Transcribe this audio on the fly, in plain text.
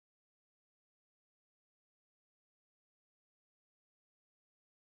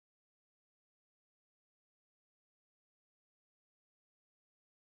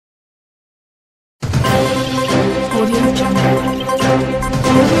दिन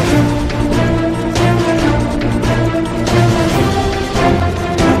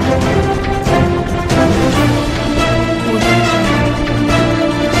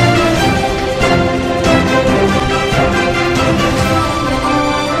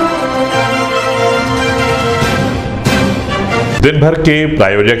भर के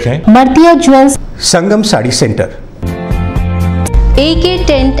प्रायोजक हैं मर्तिया jewels, Sangam sari centre, AK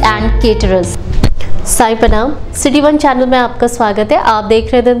tent and caterers. Sai प्रणाम, City-1 चैनल में आपका स्वागत है। आप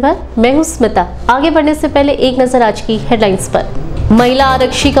देख रहे हैं दिन भर, मैं हूं स्मिता। आगे बढ़ने से पहले एक नजर आज की हेडलाइंस पर। महिला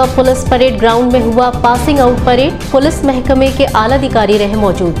आरक्षी का पुलिस परेड ग्राउंड में हुआ पासिंग आउट परेड, पुलिस महकमे के आला अधिकारी रहे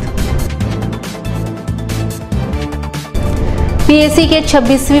मौजूद। PAC के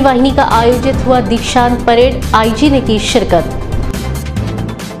 26वीं वाहिनी का आयोजित हुआ दीक्षांत परेड, IG ने की शिरकत।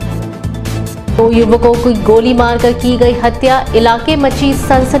 2 युवकों की गोली मारकर की गई हत्या, इलाके मची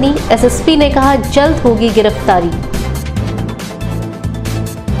सनसनी, SSP ने कहा जल्द होगी गिरफ्तारी।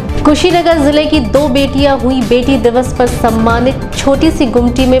 कुशीनगर जिले की 2 बेटियां हुई बेटी दिवस पर सम्मानित, छोटी सी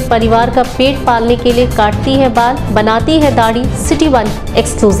गुमटी में परिवार का पेट पालने के लिए काटती है बाल, बनाती है दाढ़ी, City-1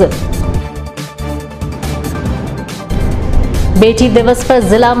 एक्सक्लूसिव। बेटी दिवस पर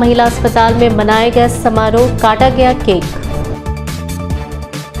जिला महिला अस्पताल में मनाया गया समारोह, काटा गया केक।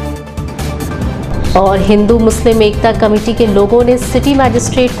 और हिंदू मुस्लिम एकता कमेटी के लोगों ने सिटी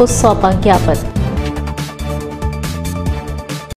मजिस्ट्रेट को सौंपा ज्ञापन।